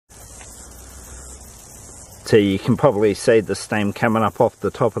So you can probably see the steam coming up off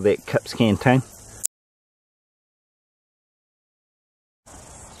the top of that Kip's canteen.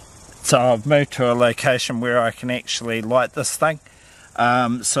 So I've moved to a location where I can actually light this thing.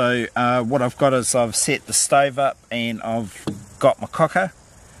 What I've got is I've set the stove up and I've got my cooker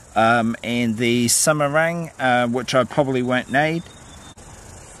and the simmer ring, which I probably won't need.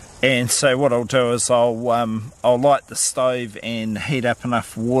 And so what I'll do is I'll light the stove and heat up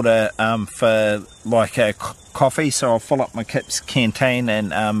enough water for like a coffee. So I'll fill up my Kip's canteen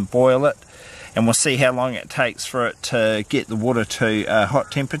and boil it, and we'll see how long it takes for it to get the water to a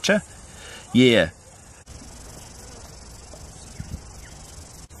hot temperature. Yeah,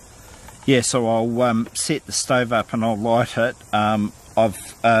 so I'll set the stove up and I'll light it. I've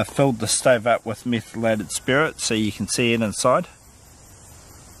filled the stove up with methylated spirits so you can see it inside.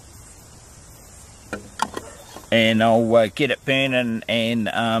 And I'll get it burning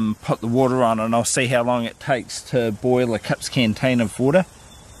and put the water on, and I'll see how long it takes to boil a Kip's canteen of water.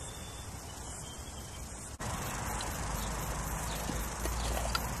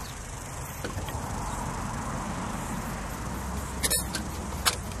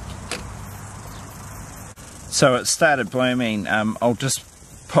 So it started blooming. I'll just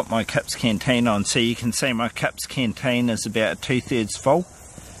put my Kip's canteen on so you can see my Kip's canteen is about 2/3 full.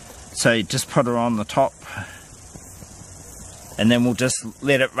 So you just put her on the top, and then we'll just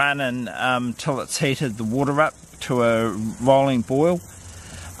let it run until it's heated the water up to a rolling boil.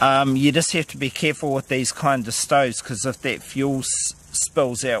 You just have to be careful with these kinds of stoves, because if that fuel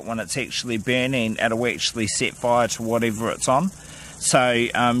spills out when it's actually burning, it'll actually set fire to whatever it's on. So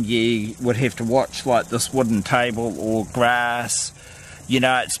you would have to watch like this wooden table or grass. You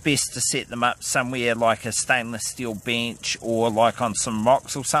know, it's best to set them up somewhere like a stainless steel bench or like on some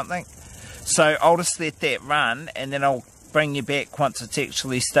rocks or something. So I'll just let that run, and then I'll bring you back once it's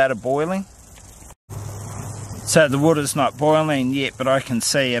actually started boiling. So the water's not boiling yet, but I can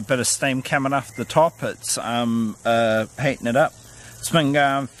see a bit of steam coming off the top. It's heating it up. It's been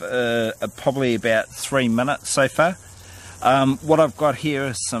going for probably about 3 minutes so far. What I've got here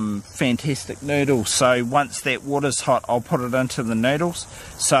is some fantastic noodles, so once that water's hot I'll put it into the noodles.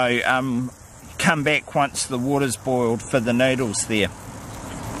 So come back once the water's boiled for the noodles there.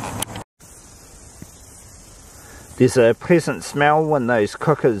 There's a pleasant smell when those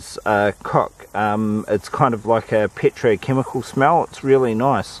cookers cook. It's kind of like a petrochemical smell. It's really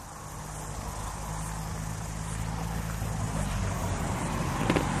nice.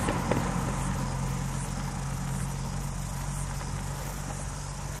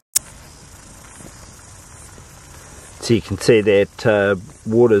 So you can see that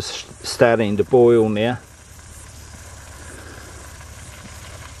water's starting to boil now.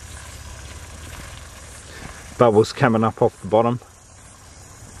 Bubbles coming up off the bottom.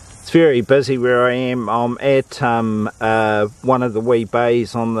 It's very busy where I am. I'm at one of the wee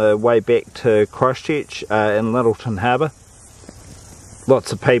bays on the way back to Christchurch in Lyttleton Harbour.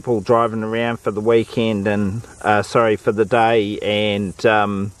 Lots of people driving around for the weekend and for the day, and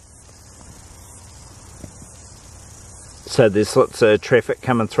so there's lots of traffic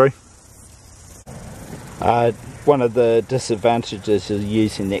coming through. One of the disadvantages of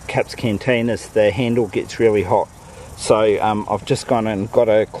using that Kip's canteen is the handle gets really hot. So I've just gone and got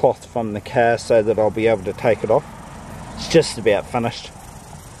a cloth from the car so that I'll be able to take it off. It's just about finished.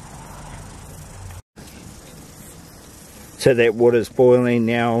 So that water's boiling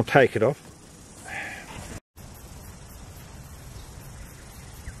now, I'll take it off.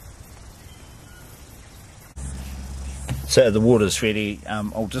 So the water's ready.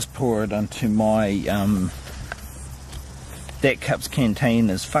 I'll just pour it into my that Kip's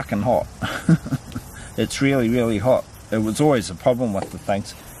canteen is fucking hot. It's really hot. It was always a problem with the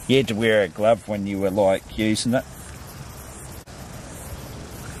things. You had to wear a glove when you were like using it.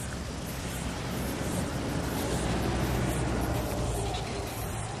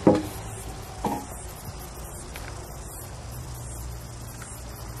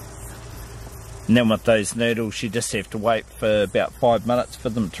 And then with those noodles you just have to wait for about 5 minutes for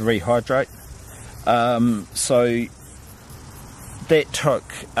them to rehydrate. So that took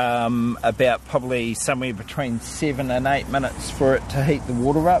about probably somewhere between 7 and 8 minutes for it to heat the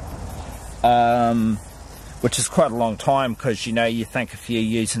water up, which is quite a long time, because you know, you think if you're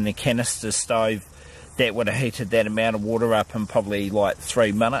using the canister stove that would have heated that amount of water up in probably like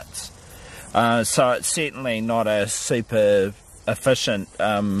 3 minutes. So it's certainly not a super efficient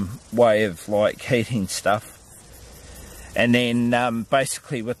way of like heating stuff. And then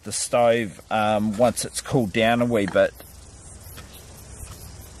basically with the stove, once it's cooled down a wee bit,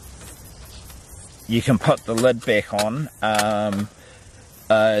 you can put the lid back on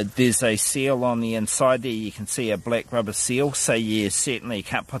there's a seal on the inside there. You can see a black rubber seal, so you certainly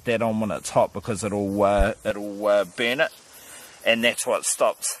can't put that on when it's hot because it'll burn it, and that's what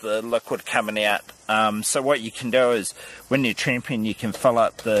stops the liquid coming out. So what you can do is when you're tramping, you can fill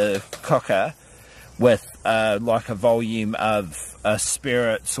up the cooker with like a volume of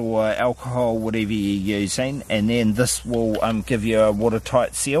spirits or alcohol, whatever you're using, and then this will give you a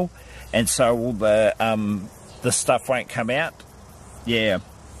watertight seal, and so all the stuff won't come out. Yeah.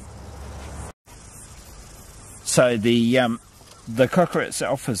 So the cooker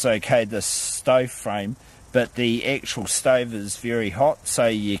itself is okay, the stove frame, but the actual stove is very hot, so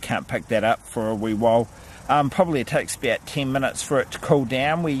you can't pick that up for a wee while. Probably it takes about 10 minutes for it to cool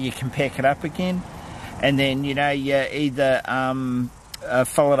down where you can pack it up again, and then you either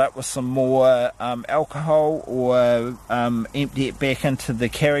fill it up with some more alcohol or empty it back into the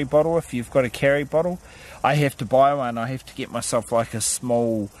carry bottle if you've got a carry bottle. I have to buy one. I have to get myself like a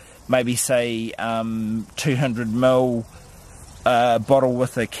small, maybe say 200ml bottle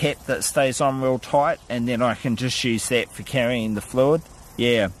with a cap that stays on real tight, and then I can just use that for carrying the fluid.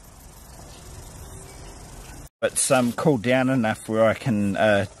 Yeah. It's cooled down enough where I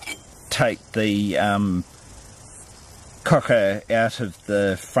can take the cooker out of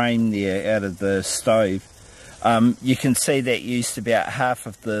the frame there, out of the stove. You can see that used about half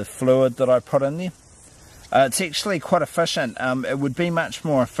of the fluid that I put in there. It's actually quite efficient. It would be much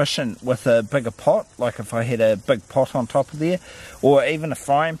more efficient with a bigger pot, like if I had a big pot on top of there, or even a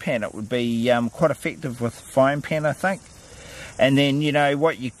frying pan. It would be quite effective with a frying pan, I think. And then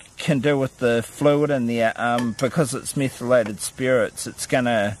what you can do with the fluid in there, because it's methylated spirits, it's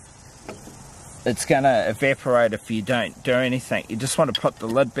gonna evaporate if you don't do anything. You just want to put the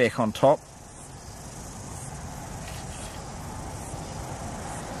lid back on top.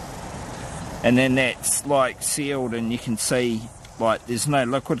 And then that's like sealed, and you can see like there's no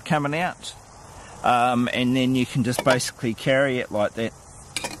liquid coming out, and then you can just basically carry it like that.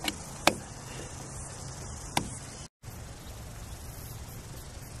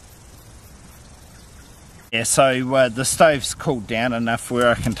 Yeah, so the stove's cooled down enough where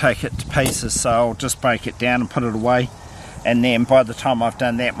I can take it to pieces, so I'll just break it down and put it away, and then by the time I've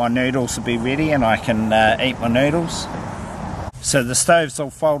done that, my noodles will be ready and I can eat my noodles. So the stove's all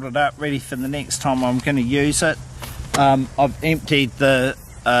folded up, ready for the next time I'm going to use it. I've emptied the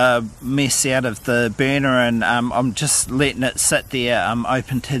mess out of the burner, and I'm just letting it sit there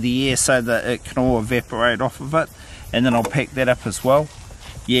open to the air so that it can all evaporate off of it, and then I'll pack that up as well.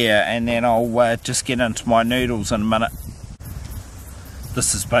 Yeah, and then I'll just get into my noodles in a minute.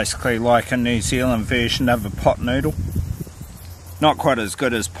 This is basically like a New Zealand version of a pot noodle. Not quite as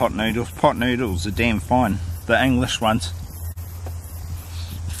good as pot noodles. Pot noodles are damn fine, the English ones.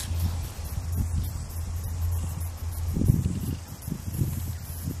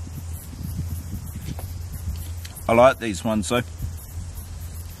 I like these ones though.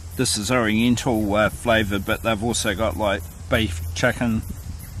 This is oriental flavour, but they've also got like beef, chicken.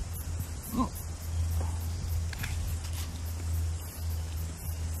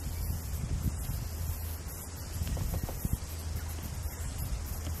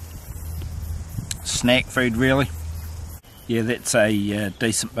 Snack food really. Yeah, that's a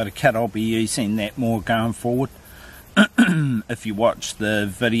decent bit of kit. I'll be using that more going forward. If you watch the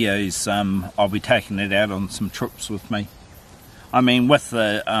videos, I'll be taking it out on some trips with me. I mean, with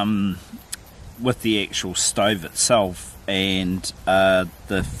the actual stove itself and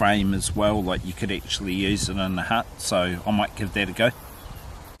the frame as well, like you could actually use it in the hut, so I might give that a go.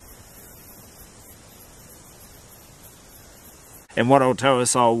 And what I'll do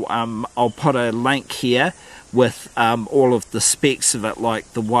is I'll put a link here with all of the specs of it, like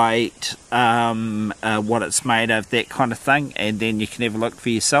the weight, what it's made of, that kind of thing, and then you can have a look for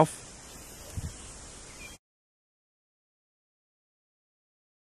yourself.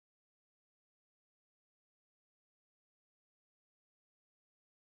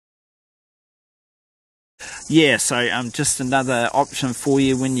 Yeah, so just another option for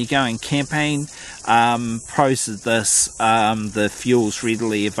you when you're going camping. Pros of this, the fuel's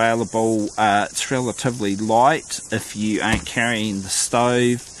readily available, it's relatively light if you aren't carrying the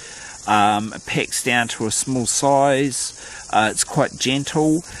stove, it packs down to a small size, it's quite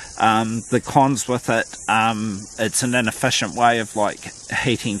gentle. The cons with it, it's an inefficient way of like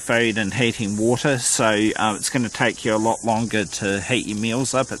heating food and heating water, so it's going to take you a lot longer to heat your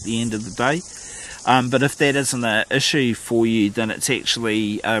meals up at the end of the day. But if that isn't an issue for you, then it's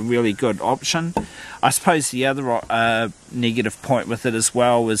actually a really good option. I suppose the other negative point with it as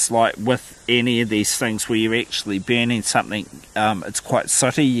well is, like with any of these things where you're actually burning something, it's quite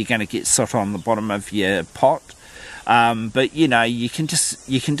sooty. You're going to get soot on the bottom of your pot. But you know, you can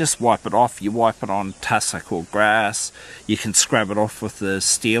just wipe it off. You wipe it on tussock or grass. You can scrub it off with the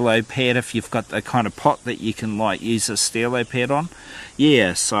Stilo pad if you've got the kind of pot that you can like use a Stilo pad on.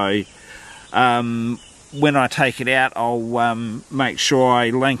 Yeah, so when I take it out, I'll make sure I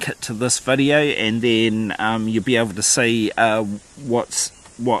link it to this video, and then you'll be able to see what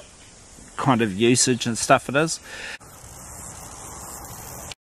kind of usage and stuff it is.